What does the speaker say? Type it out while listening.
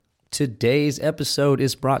Today's episode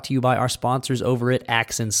is brought to you by our sponsors over at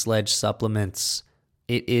Axe and Sledge Supplements.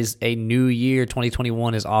 It is a new year.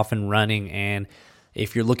 2021 is off and running, and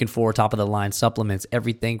if you're looking for top-of-the-line supplements,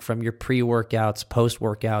 everything from your pre-workouts,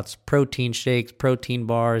 post-workouts, protein shakes, protein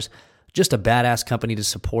bars, just a badass company to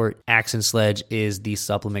support. Axe and Sledge is the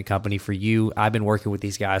supplement company for you. I've been working with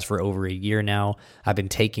these guys for over a year now. I've been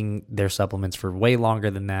taking their supplements for way longer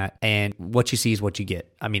than that, and what you see is what you get.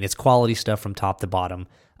 I mean, it's quality stuff from top to bottom.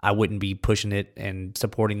 I wouldn't be pushing it and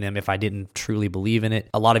supporting them if I didn't truly believe in it.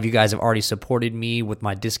 A lot of you guys have already supported me with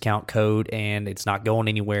my discount code, and it's not going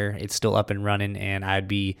anywhere. It's still up and running, and I'd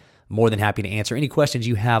be more than happy to answer any questions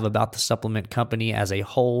you have about the supplement company as a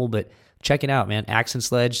whole. But check it out, man. Axe and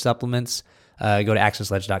Sledge Supplements. Go to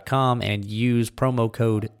axandsledge.com and use promo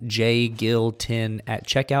code JGIL10 at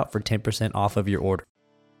checkout for 10% off of your order.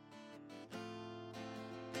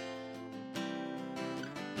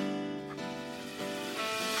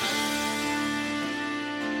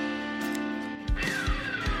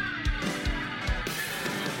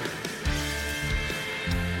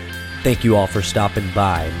 Thank you all for stopping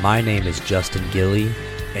by. My name is Justin Gilly,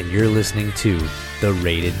 and you're listening to the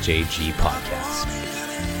Rated JG Podcast.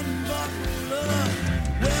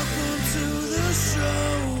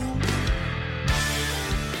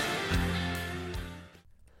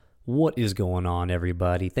 What is going on,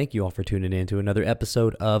 everybody? Thank you all for tuning in to another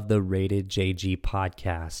episode of the Rated JG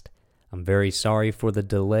Podcast. I'm very sorry for the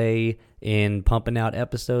delay in pumping out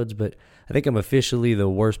episodes, but I think I'm officially the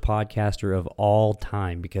worst podcaster of all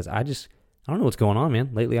time because I don't know what's going on, man.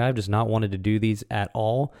 Lately, I've just not wanted to do these at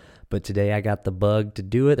all, but today I got the bug to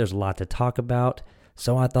do it. There's a lot to talk about,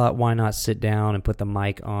 so I thought, why not sit down and put the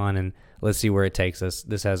mic on and let's see where it takes us.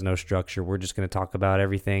 This has no structure. We're just going to talk about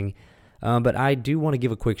everything. But I do want to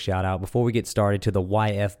give a quick shout out before we get started to the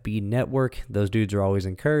YFB network. Those dudes are always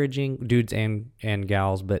encouraging, dudes and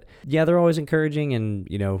gals, but yeah, they're always encouraging and,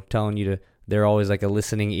 telling you they're always like a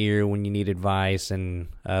listening ear when you need advice and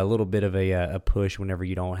a little bit of a push whenever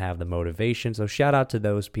you don't have the motivation. So shout out to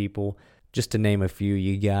those people. Just to name a few,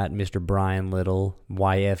 you got Mr. Brian Little,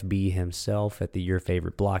 YFB himself at the Your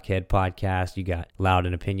Favorite Blockhead podcast. You got Loud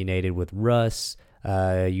and Opinionated with Russ.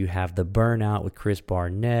 You have The Burnout with Chris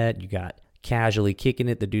Barnett. You got Casually Kicking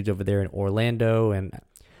It, the dudes over there in Orlando. And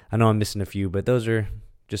I know I'm missing a few, but those are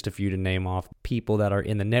just a few to name off. People that are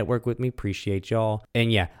in the network with me, appreciate y'all.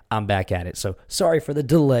 And yeah, I'm back at it. So sorry for the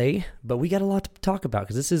delay, but we got a lot to talk about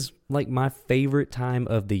because this is like my favorite time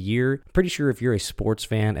of the year. Pretty sure if you're a sports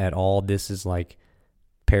fan at all, this is like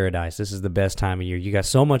paradise. This is the best time of year. You got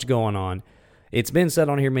so much going on. It's been said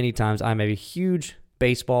on here many times, I'm a huge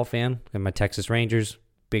baseball fan, and my Texas Rangers,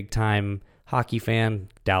 big time hockey fan,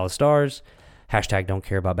 Dallas Stars, hashtag don't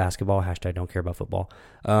care about basketball, hashtag don't care about football.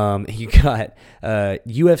 You got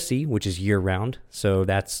UFC, which is year round, so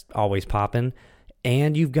that's always popping,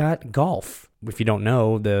 and you've got golf. If you don't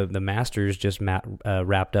know, the Masters just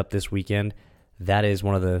wrapped up this weekend. That is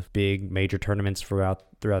one of the big major tournaments throughout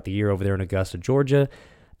the year over there in Augusta, Georgia.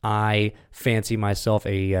 I fancy myself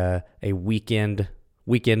a weekend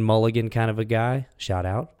mulligan kind of a guy. Shout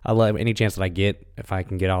out. I love any chance that I get. If I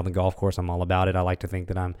can get out on the golf course, I'm all about it. I like to think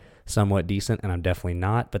that I'm somewhat decent, and I'm definitely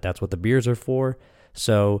not, but that's what the beers are for.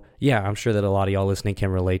 So yeah, I'm sure that a lot of y'all listening can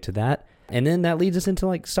relate to that. And then that leads us into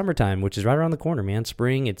like summertime, which is right around the corner, man.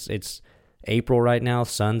 Spring, it's April right now,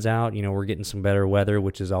 sun's out. We're getting some better weather,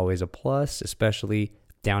 which is always a plus, especially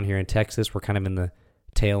down here in Texas. We're kind of in the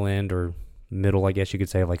tail end or middle, I guess you could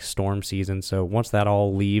say, of like storm season. So once that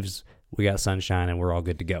all leaves, we got sunshine and we're all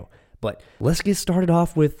good to go. But let's get started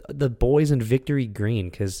off with the boys in Victory Green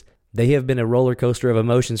because they have been a roller coaster of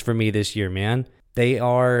emotions for me this year, man. They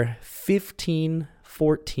are 15,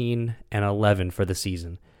 14, and 11 for the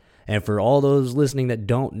season. And for all those listening that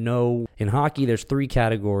don't know, in hockey, there's 3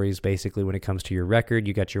 categories basically when it comes to your record.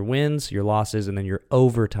 You got your wins, your losses, and then your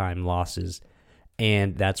overtime losses.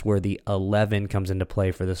 And that's where the 11 comes into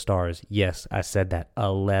play for the Stars. Yes, I said that.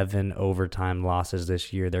 11 overtime losses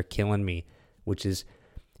this year. They're killing me,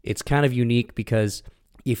 it's kind of unique because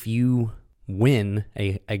if you win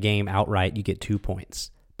a game outright, you get 2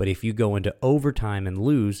 points. But if you go into overtime and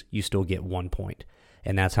lose, you still get 1 point.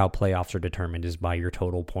 And that's how playoffs are determined, is by your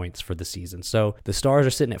total points for the season. So the Stars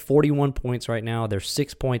are sitting at 41 points right now. They're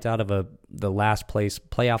 6 points out of the last place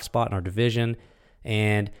playoff spot in our division.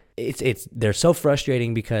 And they're so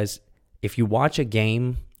frustrating because if you watch a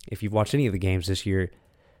game, if you've watched any of the games this year,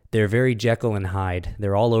 they're very Jekyll and Hyde.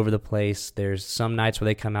 They're all over the place. There's some nights where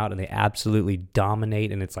they come out and they absolutely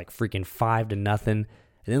dominate and it's like freaking 5-0. And then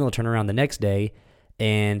they'll turn around the next day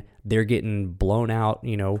and they're getting blown out,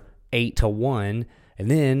 8-1.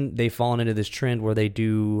 And then they've fallen into this trend where they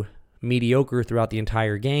do mediocre throughout the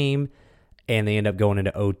entire game, and they end up going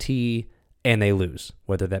into OT and they lose,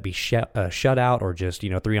 whether that be shutout or just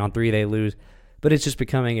 3-on-3 they lose. But it's just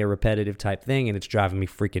becoming a repetitive type thing, and it's driving me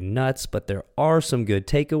freaking nuts. But there are some good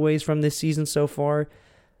takeaways from this season so far.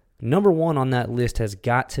 Number one on that list has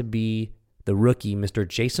got to be the rookie, Mr.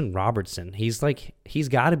 Jason Robertson. He's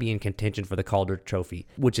got to be in contention for the Calder Trophy,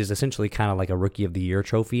 which is essentially kind of like a Rookie of the Year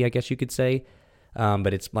trophy, I guess you could say.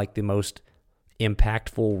 But it's like the most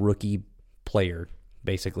impactful rookie player,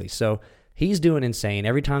 basically. So he's doing insane.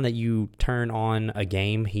 Every time that you turn on a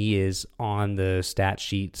game, he is on the stat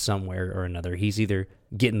sheet somewhere or another. He's either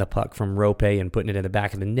getting the puck from Rope and putting it in the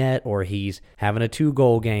back of the net, or he's having a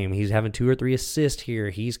 2-goal game. He's having 2 or 3 assists here.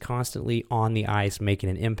 He's constantly on the ice making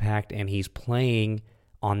an impact, and he's playing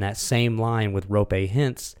on that same line with Rope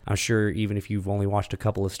Hintz. I'm sure even if you've only watched a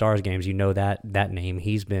couple of Stars games, you know that name.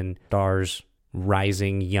 He's been Stars'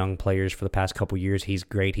 rising young players for the past couple years. He's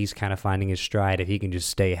great. He's kind of finding his stride if he can just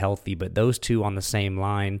stay healthy. But those two on the same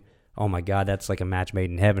line, oh my God, that's like a match made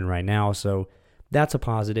in heaven right now. So that's a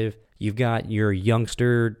positive. You've got your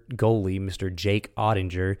youngster goalie, Mr. Jake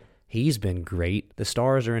Ottinger. He's been great. The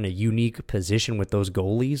Stars are in a unique position with those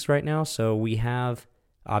goalies right now. So we have,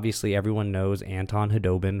 obviously everyone knows Anton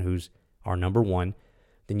Khudobin, who's our number one.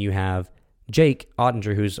 Then you have Jake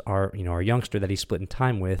Ottinger, who's our youngster that he's splitting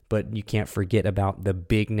time with. But you can't forget about the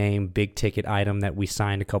big name, big ticket item that we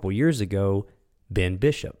signed a couple years ago, Ben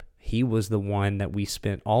Bishop. He was the one that we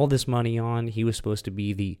spent all this money on. He was supposed to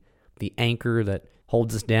be the anchor that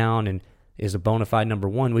holds us down and is a bona fide number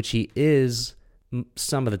one, which he is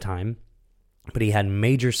some of the time. But he had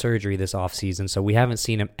major surgery this offseason, so we haven't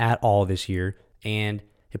seen him at all this year. And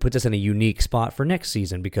it puts us in a unique spot for next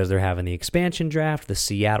season because they're having the expansion draft. The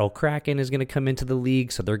Seattle Kraken is going to come into the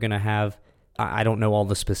league, so they're going to have, I don't know all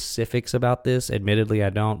the specifics about this. Admittedly, I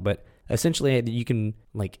don't. But essentially, you can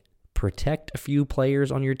protect a few players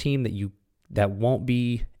on your team that won't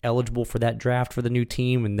be eligible for that draft for the new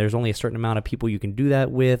team, and there's only a certain amount of people you can do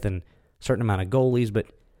that with and a certain amount of goalies. But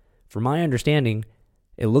from my understanding,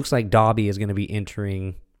 it looks like Dobby is going to be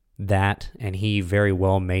entering that, and he very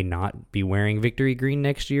well may not be wearing Victory Green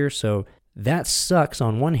next year. So that sucks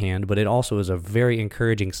on one hand, but it also is a very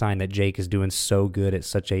encouraging sign that Jake is doing so good at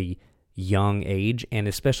such a young age, and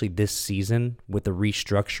especially this season with the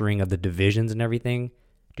restructuring of the divisions and everything.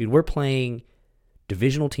 Dude, we're playing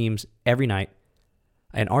divisional teams every night,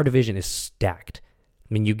 and our division is stacked.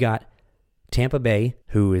 I mean, you've got Tampa Bay,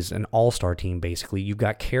 who is an all-star team, basically. You've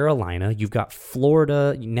got Carolina. You've got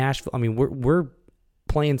Florida, Nashville. I mean, we're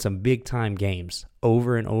playing some big-time games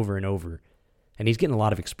over and over and over. And he's getting a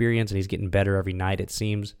lot of experience, and he's getting better every night, it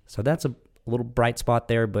seems. So that's a little bright spot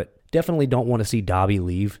there, but definitely don't want to see Dobby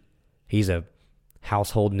leave. He's a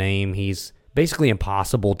household name. He's basically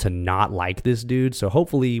impossible to not like this dude, so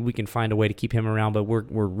hopefully we can find a way to keep him around, but we're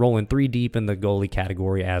rolling 3 deep in the goalie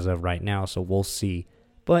category as of right now, so we'll see.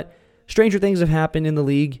 But stranger things have happened in the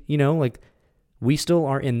league, we still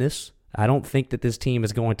are in this. I don't think that this team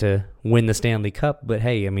is going to win the Stanley Cup, but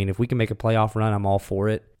hey, I mean, if we can make a playoff run, I'm all for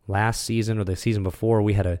it. Last season or the season before,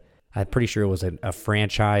 we had I'm pretty sure it was a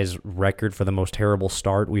franchise record for the most terrible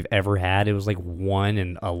start we've ever had. It was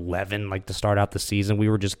 1-11, to start out the season. We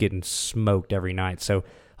were just getting smoked every night. So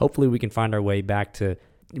hopefully we can find our way back to,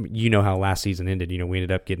 how last season ended. We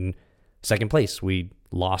ended up getting second place. We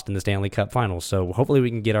lost in the Stanley Cup Finals. So hopefully we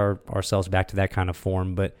can get ourselves back to that kind of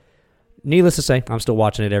form. But needless to say, I'm still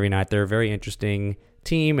watching it every night. They're a very interesting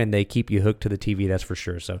team, and they keep you hooked to the TV, that's for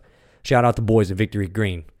sure. So shout out the boys at Victory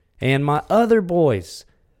Green. And my other boys,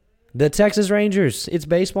 the Texas Rangers. It's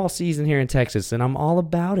baseball season here in Texas, and I'm all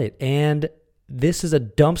about it. And this is a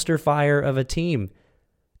dumpster fire of a team,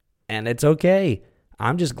 and it's okay.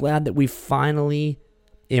 I'm just glad that we finally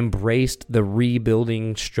embraced the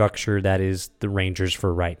rebuilding structure that is the Rangers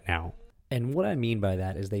for right now. And what I mean by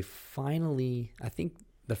that is I think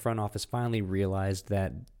the front office finally realized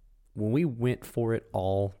that when we went for it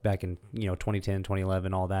all back in 2010,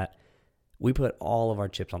 2011, all that, we put all of our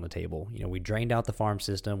chips on the table. We drained out the farm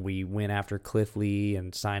system. We went after Cliff Lee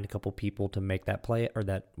and signed a couple people to make that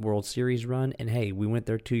that World Series run. And hey, we went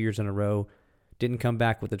there 2 years in a row. Didn't come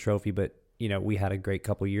back with the trophy, but we had a great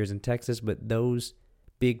couple years in Texas. But those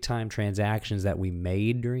big time transactions that we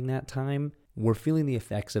made during that time, we're feeling the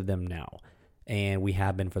effects of them now. And we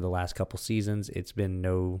have been for the last couple seasons. It's been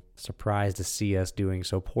no surprise to see us doing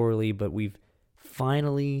so poorly, but we've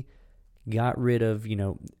finally got rid of,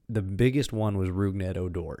 the biggest one was Rougned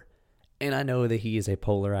Odor. And I know that he is a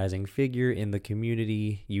polarizing figure in the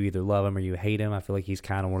community. You either love him or you hate him. I feel like he's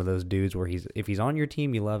kind of one of those dudes where if he's on your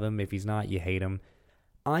team, you love him. If he's not, you hate him.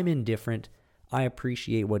 I'm indifferent. I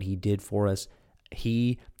appreciate what he did for us.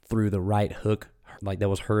 He threw the right hook like that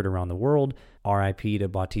was heard around the world. RIP to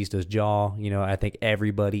Bautista's jaw. I think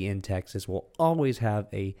everybody in Texas will always have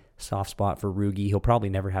a soft spot for Rugi. He'll probably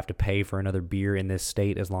never have to pay for another beer in this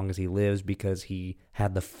state as long as he lives because he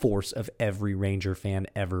had the force of every Ranger fan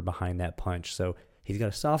ever behind that punch. So he's got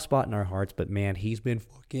a soft spot in our hearts, but man, he's been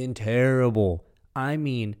fucking terrible. I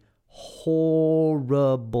mean,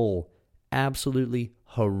 horrible. Absolutely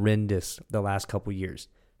horrendous the last couple years.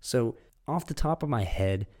 So off the top of my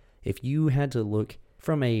head, if you had to look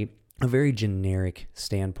from a very generic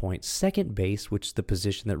standpoint, second base, which is the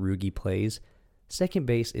position that Rugi plays, second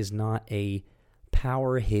base is not a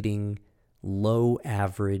power-hitting,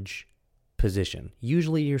 low-average position.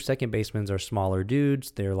 Usually your second basemen are smaller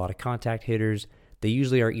dudes. They're a lot of contact hitters. They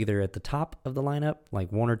usually are either at the top of the lineup,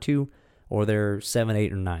 like 1 or 2, or they're 7,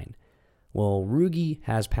 8, or 9. Well, Rugi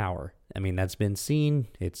has power. I mean, that's been seen.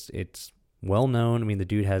 It's well known. I mean, the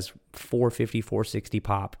dude has 450, 460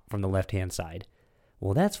 pop from the left-hand side.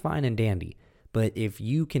 Well, that's fine and dandy. But if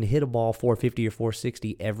you can hit a ball 450 or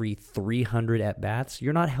 460 every 300 at-bats,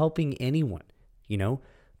 you're not helping anyone.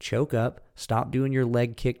 Choke up, stop doing your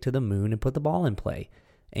leg kick to the moon, and put the ball in play.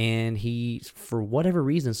 And he, for whatever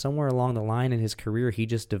reason, somewhere along the line in his career, he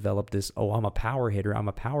just developed this, I'm a power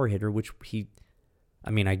hitter, which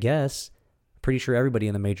I guess, pretty sure everybody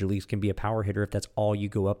in the major leagues can be a power hitter if that's all you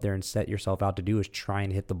go up there and set yourself out to do is try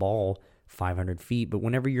and hit the ball 500 feet. But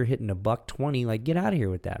whenever you're hitting a $120, get out of here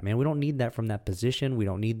with that, man. We don't need that from that position. We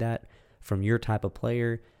don't need that from your type of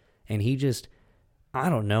player. And he just, I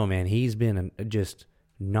don't know, man. He's been just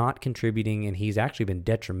not contributing, and he's actually been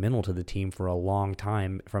detrimental to the team for a long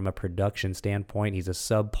time from a production standpoint. He's a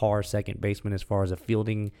subpar second baseman as far as a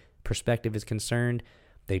fielding perspective is concerned.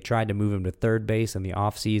 They tried to move him to third base in the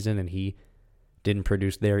offseason, and he didn't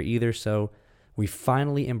produce there either. So we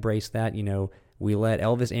finally embraced that. We let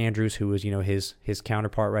Elvis Andrus, who was, his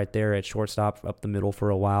counterpart right there at shortstop up the middle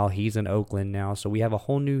for a while. He's in Oakland now. So we have a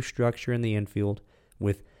whole new structure in the infield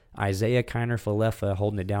with Isaiah Kiner-Falefa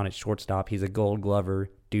holding it down at shortstop. He's a Gold Glover.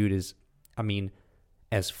 Dude is,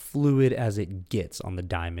 as fluid as it gets on the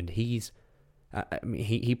diamond. He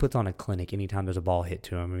puts on a clinic anytime there's a ball hit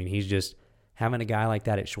to him. He's just having a guy like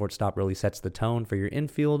that at shortstop really sets the tone for your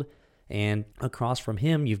infield. And across from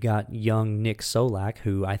him, you've got young Nick Solak,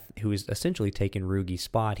 who is essentially taking Rugi's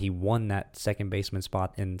spot. He won that second baseman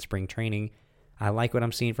spot in spring training. I like what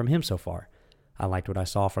I'm seeing from him so far. I liked what I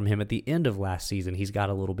saw from him at the end of last season. He's got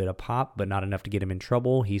a little bit of pop, but not enough to get him in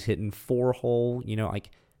trouble. He's hitting 4-hole.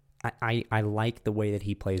 I like the way that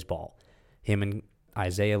he plays ball. Him and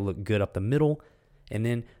Isaiah look good up the middle. And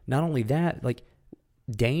then not only that,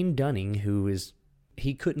 Dane Dunning,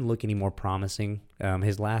 he couldn't look any more promising.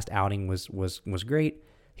 His last outing was great.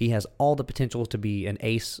 He has all the potential to be an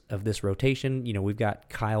ace of this rotation. We've got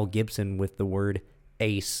Kyle Gibson with the word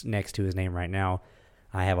ace next to his name right now.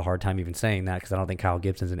 I have a hard time even saying that because I don't think Kyle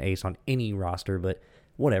Gibson's an ace on any roster, but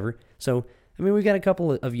whatever. So, we've got a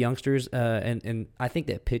couple of youngsters, and I think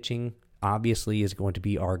that pitching obviously is going to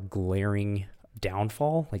be our glaring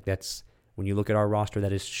downfall. That's, when you look at our roster,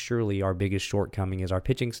 that is surely our biggest shortcoming is our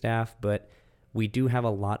pitching staff, but we do have a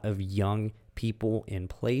lot of young people in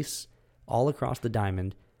place all across the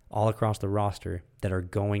diamond, all across the roster that are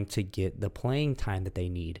going to get the playing time that they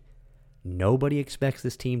need. Nobody expects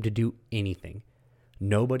this team to do anything.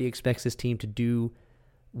 Nobody expects this team to do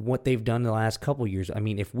what they've done the last couple years.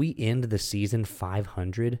 If we end the season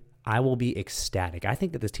 500, I will be ecstatic. I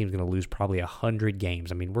think that this team's going to lose probably 100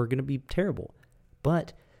 games. We're going to be terrible.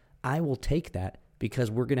 But I will take that because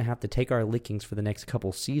we're going to have to take our lickings for the next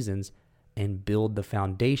couple seasons and build the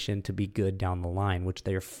foundation to be good down the line, which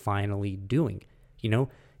they're finally doing.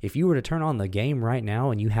 If you were to turn on the game right now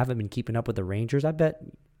and you haven't been keeping up with the Rangers, I bet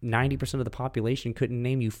 90% of the population couldn't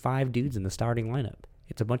name you 5 dudes in the starting lineup.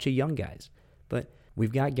 It's a bunch of young guys. But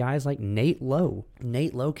we've got guys like Nate Lowe.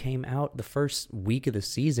 Nate Lowe came out the first week of the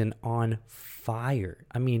season on fire.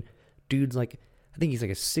 Dude's I think he's a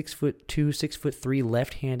 6'2", 6'3"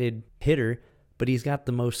 left-handed hitter, but he's got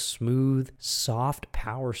the most smooth, soft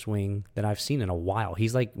power swing that I've seen in a while.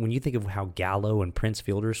 He's when you think of how Gallo and Prince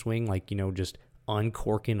Fielder swing, just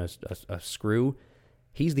uncorking a screw,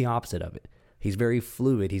 he's the opposite of it. He's very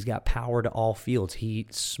fluid. He's got power to all fields. He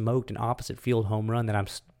smoked an opposite field home run that I'm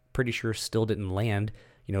pretty sure still didn't land.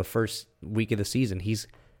 First week of the season,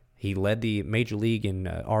 he led the major league in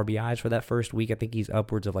RBIs for that first week. I think he's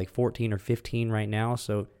upwards of 14 or 15 right now.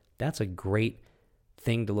 So that's a great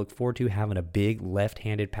thing to look forward to, having a big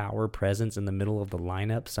left-handed power presence in the middle of the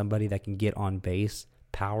lineup, somebody that can get on base,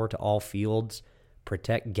 power to all fields,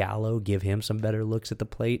 protect Gallo, give him some better looks at the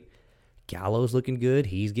plate. Gallo's looking good.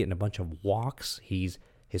 He's getting a bunch of walks. His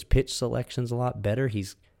pitch selection's a lot better.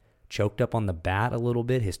 He's choked up on the bat a little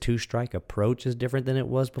bit. His two-strike approach is different than it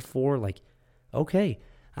was before. Like, okay,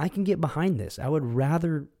 I can get behind this. I would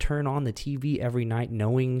rather turn on the TV every night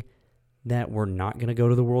knowing that we're not going to go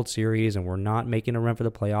to the World Series and we're not making a run for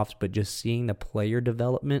the playoffs, but just seeing the player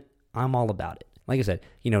development, I'm all about it. Like I said,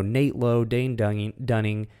 Nate Lowe, Dane Dunning,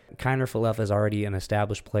 Kiner Falefa is already an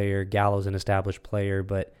established player. Gallo's an established player,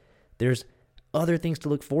 but there's other things to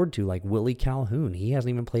look forward to, like Willie Calhoun. He hasn't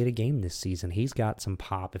even played a game this season. He's got some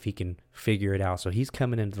pop if he can figure it out, so he's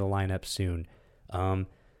coming into the lineup soon.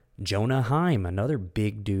 Jonah Heim, another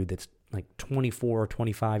big dude that's like 24 or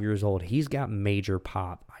 25 years old. He's got major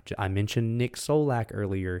pop. I mentioned Nick Solak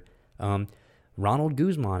earlier. Ronald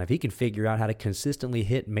Guzman, if he can figure out how to consistently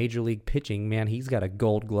hit major league pitching, man, he's got a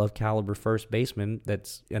Gold Glove caliber first baseman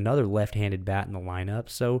that's another left-handed bat in the lineup.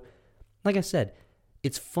 So, like I said,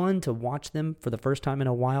 it's fun to watch them for the first time in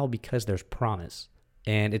a while because there's promise.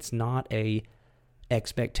 And it's not a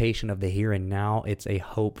expectation of the here and now. It's a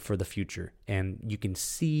hope for the future. And you can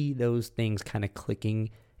see those things kind of clicking.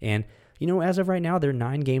 And, as of right now, they're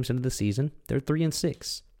 9 games into the season. They're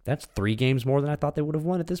 3-6. That's 3 games more than I thought they would have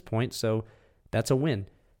won at this point. So that's a win.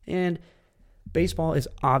 And baseball is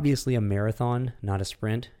obviously a marathon, not a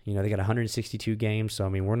sprint. They got 162 games. So,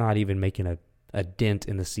 we're not even making a dent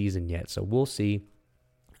in the season yet. So we'll see.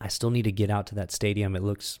 I still need to get out to that stadium. It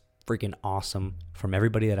looks freaking awesome. From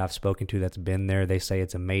everybody that I've spoken to that's been there, they say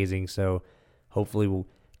it's amazing. So hopefully we'll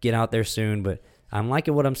get out there soon. But I'm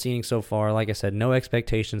liking what I'm seeing so far. Like I said, no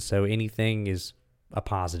expectations, so anything is a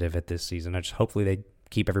positive at this season. Hopefully they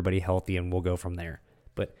keep everybody healthy and we'll go from there.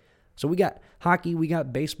 But so we got hockey, we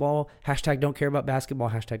got baseball, hashtag don't care about basketball,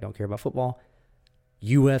 hashtag don't care about football.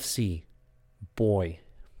 UFC, boy,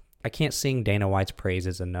 I can't sing Dana White's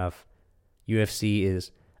praises enough. UFC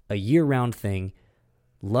is a year-round thing.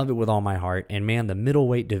 Love it with all my heart. And man, the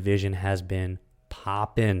middleweight division has been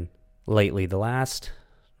popping lately. This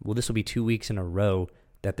will be 2 weeks in a row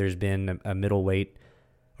that there's been a middleweight,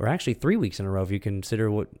 or actually 3 weeks in a row if you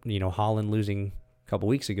consider what, Holland losing a couple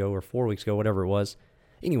weeks ago or 4 weeks ago, whatever it was.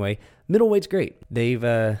 Anyway, middleweight's great. They've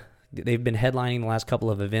been headlining the last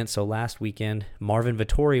couple of events. So last weekend, Marvin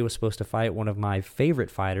Vettori was supposed to fight one of my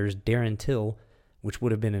favorite fighters, Darren Till, which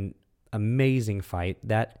would have been an amazing fight.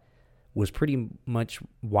 That was pretty much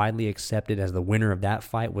widely accepted as the winner of that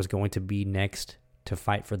fight was going to be next to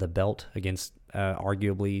fight for the belt against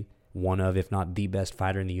arguably one of, if not the best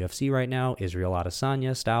fighter in the UFC right now, Israel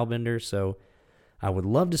Adesanya, Stylebender. So I would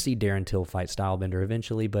love to see Darren Till fight Stylebender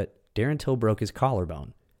eventually, but Darren Till broke his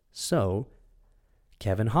collarbone. So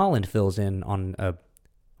Kevin Holland fills in on a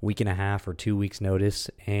week and a half or 2 weeks notice,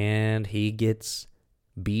 and he gets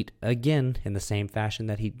beat again in the same fashion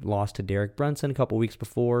that he lost to Derek Brunson a couple weeks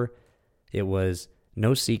before. It was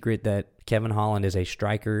no secret that Kevin Holland is a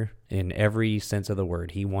striker in every sense of the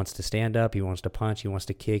word. He wants to stand up, he wants to punch, he wants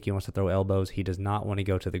to kick, he wants to throw elbows. He does not want to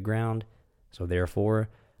go to the ground. So therefore,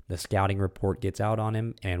 the scouting report gets out on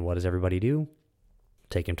him, and what does everybody do?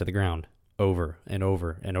 Take him to the ground over and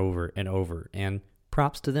over and over and over. And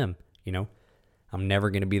props to them. I'm never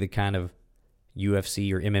going to be the kind of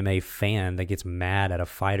UFC or MMA fan that gets mad at a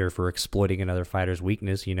fighter for exploiting another fighter's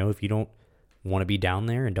weakness. If you don't want to be down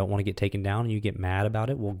there and don't want to get taken down and you get mad about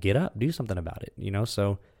it, well, get up, do something about it.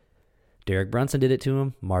 So Derek Brunson did it to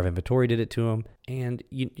him. Marvin Vettori did it to him. And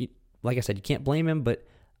you, like I said, you can't blame him, but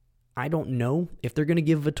I don't know if they're going to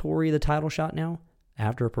give Vettori the title shot now.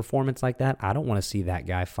 After a performance like that, I don't want to see that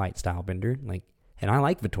guy fight Stylebender. And I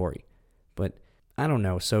like Vettori, but I don't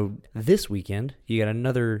know. So this weekend, you got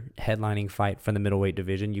another headlining fight from the middleweight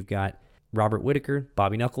division. You've got Robert Whittaker,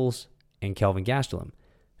 Bobby Knuckles, and Kelvin Gastelum,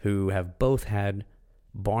 who have both had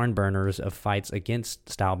barn burners of fights against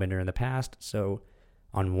Stylebender in the past. So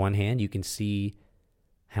on one hand, you can see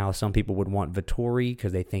how some people would want Vettori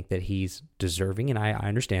because they think that he's deserving, and I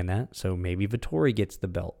understand that. So maybe Vettori gets the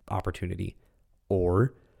belt opportunity.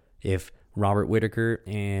 Or if Robert Whittaker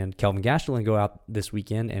and Kelvin Gastelum go out this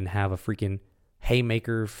weekend and have a freaking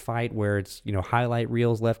haymaker fight where it's, highlight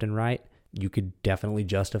reels left and right, you could definitely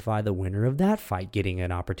justify the winner of that fight getting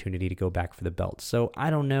an opportunity to go back for the belt. So I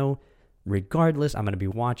don't know. Regardless, I'm going to be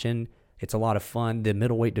watching. It's a lot of fun. The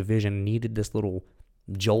middleweight division needed this little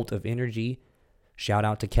jolt of energy. Shout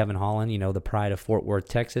out to Kevin Holland, the pride of Fort Worth,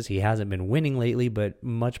 Texas. He hasn't been winning lately, but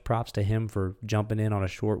much props to him for jumping in on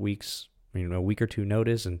a week or two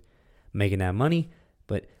notice and making that money.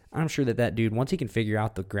 But I'm sure that dude, once he can figure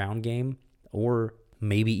out the ground game, or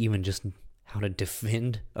maybe even just how to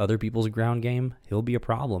defend other people's ground game, he'll be a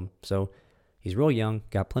problem. So he's real young,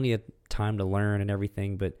 got plenty of time to learn and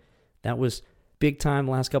everything, but that was big time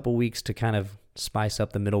last couple weeks to kind of spice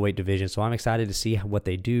up the middleweight division. So I'm excited to see what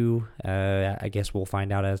they do. I guess we'll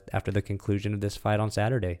find out after the conclusion of this fight on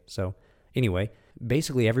Saturday. So anyway,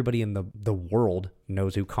 basically everybody in the world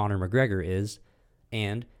knows who Conor McGregor is.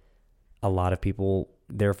 And a lot of people,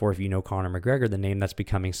 therefore, if you know Conor McGregor, the name that's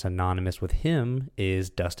becoming synonymous with him is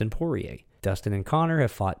Dustin Poirier. Dustin and Conor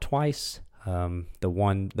have fought twice.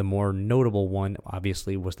 The more notable one,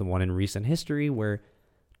 obviously, was the one in recent history where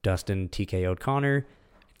Dustin TKO'd Conor,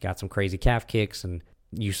 got some crazy calf kicks, and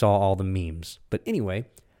you saw all the memes. But anyway,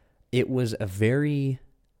 it was a very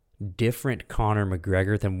different Conor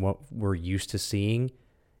McGregor than what we're used to seeing,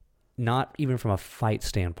 not even from a fight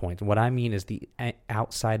standpoint. What I mean is the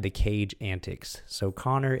outside the cage antics. So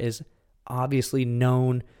Conor is obviously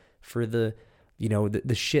known for the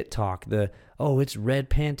shit talk, it's red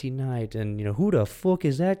panty night, and who the fuck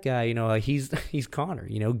is that guy? He's Conor,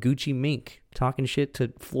 Gucci Mink talking shit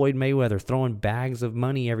to Floyd Mayweather, throwing bags of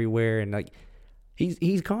money everywhere, and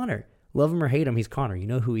he's Conor. Love him or hate him, he's Conor. You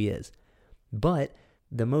know who he is. But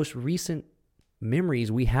the most recent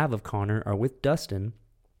memories we have of Conor are with Dustin,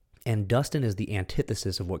 and Dustin is the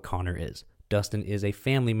antithesis of what Conor is. Dustin is a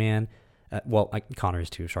family man. Conor is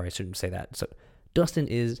too. Sorry, I shouldn't say that. So Dustin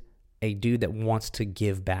is a dude that wants to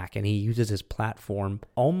give back, and he uses his platform,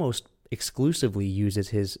 almost exclusively uses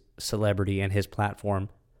his celebrity and his platform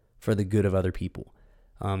for the good of other people.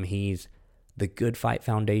 He's the Good Fight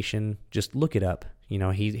Foundation. Just look it up.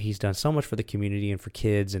 He's done so much for the community and for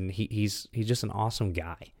kids, and he's just an awesome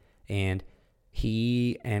guy. And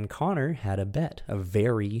he and Conor had a bet, a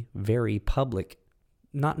very, very public,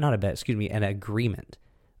 not a bet, an agreement.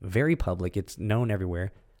 Very public. It's known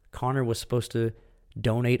everywhere. Conor was supposed to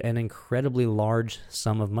donate an incredibly large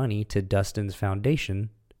sum of money to Dustin's foundation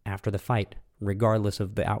after the fight, regardless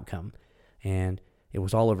of the outcome. And it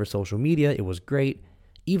was all over social media. It was great.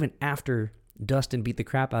 Even after Dustin beat the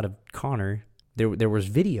crap out of Conor, there was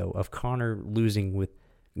video of Conor losing with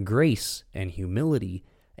grace and humility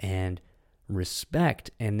and respect.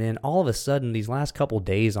 And then all of a sudden, these last couple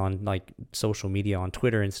days on social media, on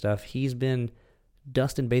Twitter and stuff,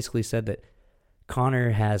 Dustin basically said that Conor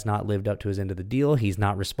has not lived up to his end of the deal. He's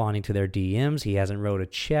not responding to their DMs. He hasn't wrote a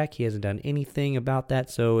check. He hasn't done anything about that.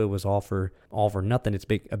 So it was all for nothing. It's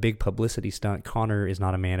a big publicity stunt. Conor is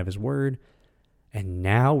not a man of his word. And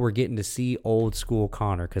now we're getting to see old school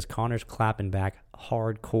Conor, because Conor's clapping back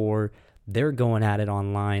hardcore. They're going at it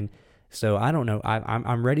online. So I don't know.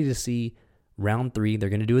 I'm ready to see round 3. They're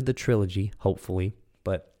going to do it the trilogy, hopefully.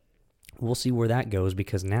 But we'll see where that goes,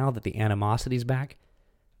 because now that the animosity's back,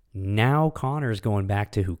 now Conor is going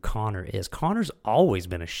back to who Conor is. Conor's always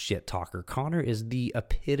been a shit talker. Conor is the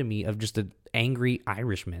epitome of just an angry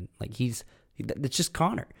Irishman. It's just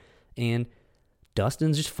Conor. And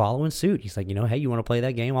Dustin's just following suit. He's like, hey, you want to play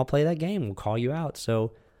that game? I'll play that game. We'll call you out.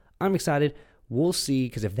 So I'm excited. We'll see,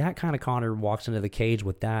 because if that kind of Conor walks into the cage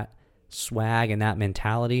with that swag and that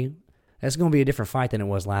mentality, that's going to be a different fight than it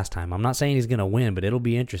was last time. I'm not saying he's going to win, but it'll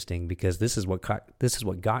be interesting, because this is what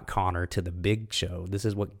got Conor to the big show. This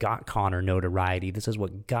is what got Conor notoriety. This is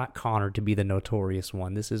what got Conor to be the notorious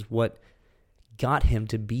one. This is what got him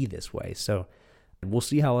to be this way. So we'll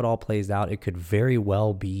see how it all plays out. It could very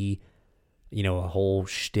well be, a whole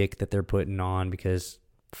shtick that they're putting on, because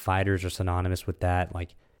fighters are synonymous with that.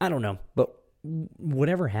 I don't know, but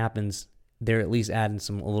whatever happens, they're at least adding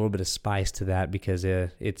a little bit of spice to that, because I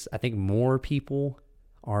think more people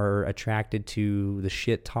are attracted to the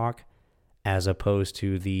shit talk as opposed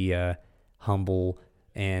to the humble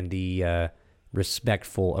and the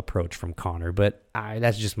respectful approach from Conor. But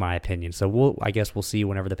that's just my opinion. So I guess we'll see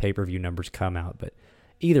whenever the pay-per-view numbers come out. But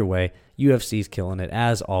either way, UFC's killing it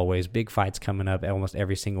as always. Big fights coming up almost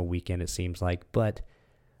every single weekend, it seems like. But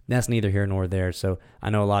that's neither here nor there. So I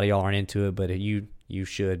know a lot of y'all aren't into it, but you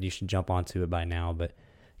should jump onto it by now. But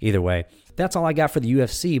either way, that's all I got for the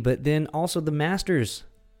UFC. But then also the Masters.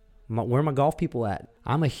 Where are my golf people at?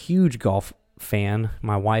 I'm a huge golf fan.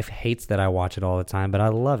 My wife hates that I watch it all the time, but I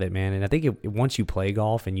love it, man. And I think once you play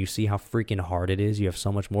golf and you see how freaking hard it is, you have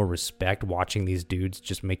so much more respect watching these dudes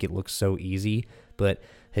just make it look so easy. But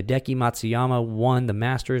Hideki Matsuyama won the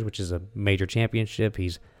Masters, which is a major championship.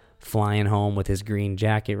 He's flying home with his green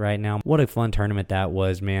jacket right now. What a fun tournament that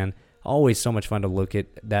was, man. Always so much fun to look at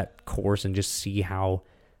that course and just see how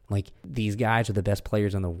these guys are the best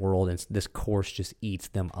players in the world, and this course just eats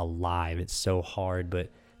them alive. It's so hard,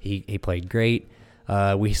 but he played great.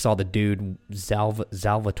 We saw the dude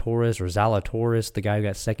Zalatoris, the guy who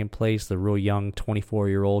got second place, the real young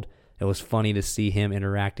 24-year-old. It was funny to see him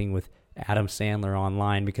interacting with Adam Sandler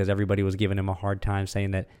online, because everybody was giving him a hard time,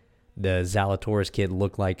 saying that the Zalatoris kid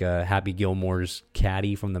looked like Happy Gilmore's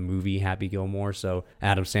caddy from the movie Happy Gilmore. So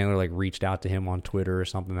Adam Sandler like reached out to him on Twitter or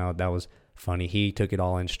something. That was funny. He took it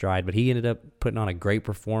all in stride, but he ended up putting on a great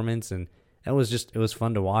performance, and it was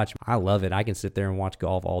fun to watch. I love it. I can sit there and watch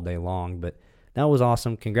golf all day long, but that was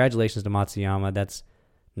awesome. Congratulations to Matsuyama. That's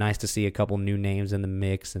nice to see a couple new names in the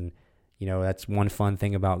mix, and that's one fun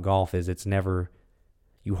thing about golf is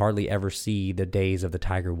you hardly ever see the days of the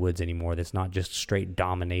Tiger Woods anymore. That's not just straight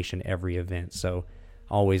domination every event. So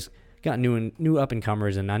always got new up and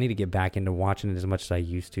comers, and I need to get back into watching it as much as I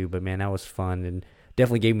used to. But man, that was fun, and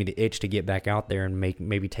definitely gave me the itch to get back out there and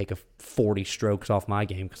maybe take 40 strokes off my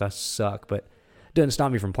game because I suck. But it doesn't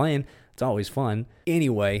stop me from playing. It's always fun.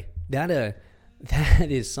 Anyway, that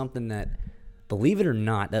is something that, believe it or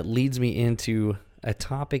not, that leads me into a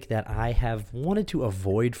topic that I have wanted to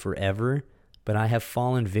avoid forever, but I have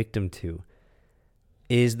fallen victim to,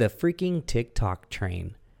 is the freaking TikTok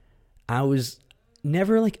train. I was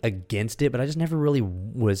never like against it, but I just never really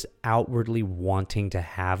was outwardly wanting to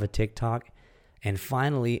have a TikTok. And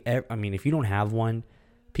finally, I mean, if you don't have one,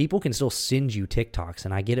 people can still send you TikToks.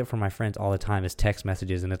 And I get it from my friends all the time as text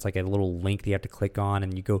messages. And it's like a little link that you have to click on,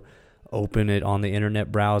 and you go open it on the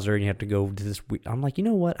internet browser, and you have to go to this. I'm like, you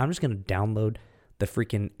know what? I'm just going to download the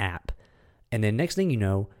freaking app. And then next thing you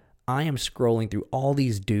know, I am scrolling through all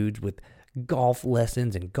these dudes with golf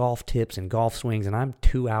lessons and golf tips and golf swings, and I'm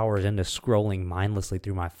 2 hours into scrolling mindlessly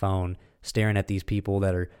through my phone, staring at these people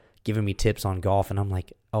that are giving me tips on golf, and I'm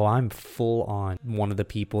like, oh, I'm full on one of the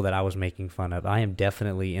people that I was making fun of. I am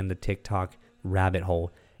definitely in the TikTok rabbit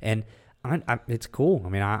hole, and it's cool. I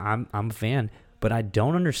mean, I'm a fan, but I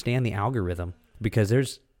don't understand the algorithm, because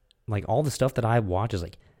there's like all the stuff that I watch is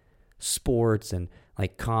like sports and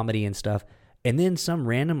like comedy and stuff. And then some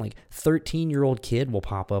random like 13-year-old kid will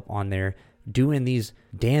pop up on there doing these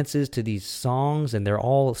dances to these songs, and they're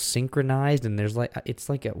all synchronized. And there's like, it's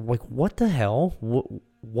like what the hell?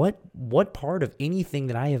 What part of anything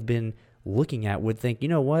that I have been looking at would think, you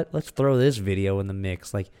know what? Let's throw this video in the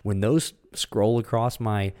mix. Like when those scroll across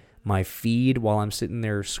my feed while I'm sitting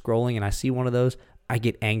there scrolling, and I see one of those, I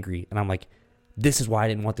get angry, and I'm like, this is why I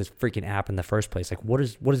didn't want this freaking app in the first place. Like what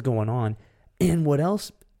is going on? And what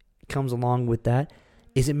else comes along with that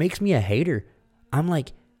is it makes me a hater. I'm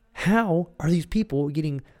like, how are these people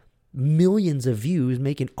getting millions of views,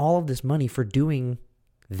 making all of this money for doing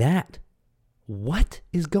that? What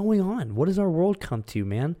is going on? What does our world come to,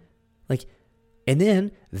 man? Like, and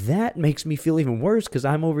then that makes me feel even worse, because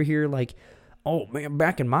I'm over here like, oh man,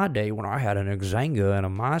 back in my day when I had an Xanga and a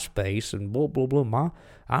MySpace and blah blah blah,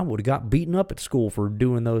 I would have got beaten up at school for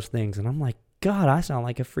doing those things. And I'm like, God, I sound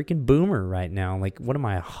like a freaking boomer right now. Like, what am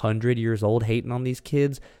I, 100 years old hating on these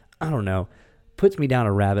kids? I don't know. Puts me down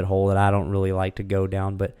a rabbit hole that I don't really like to go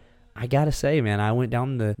down. But I got to say, man,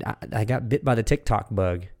 I got bit by the TikTok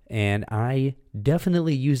bug. And I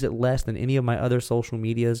definitely use it less than any of my other social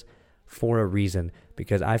medias for a reason.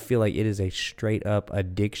 Because I feel like it is a straight up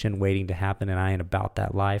addiction waiting to happen, and I ain't about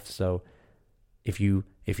that life. So if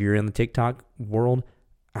you're in the TikTok world,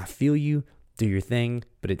 I feel you, do your thing,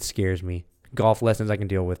 but it scares me. Golf lessons I can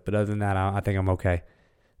deal with, but other than that, I think I'm okay.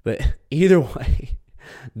 But either way,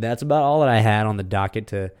 that's about all that I had on the docket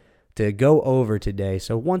to go over today.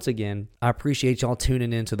 So once again, I appreciate y'all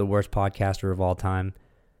tuning in to the worst podcaster of all time.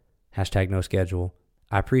 #NoSchedule.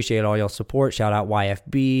 I appreciate all y'all's support. Shout out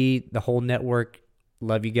YFB, the whole network.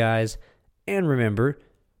 Love you guys. And remember,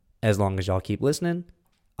 as long as y'all keep listening,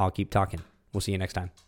 I'll keep talking. We'll see you next time.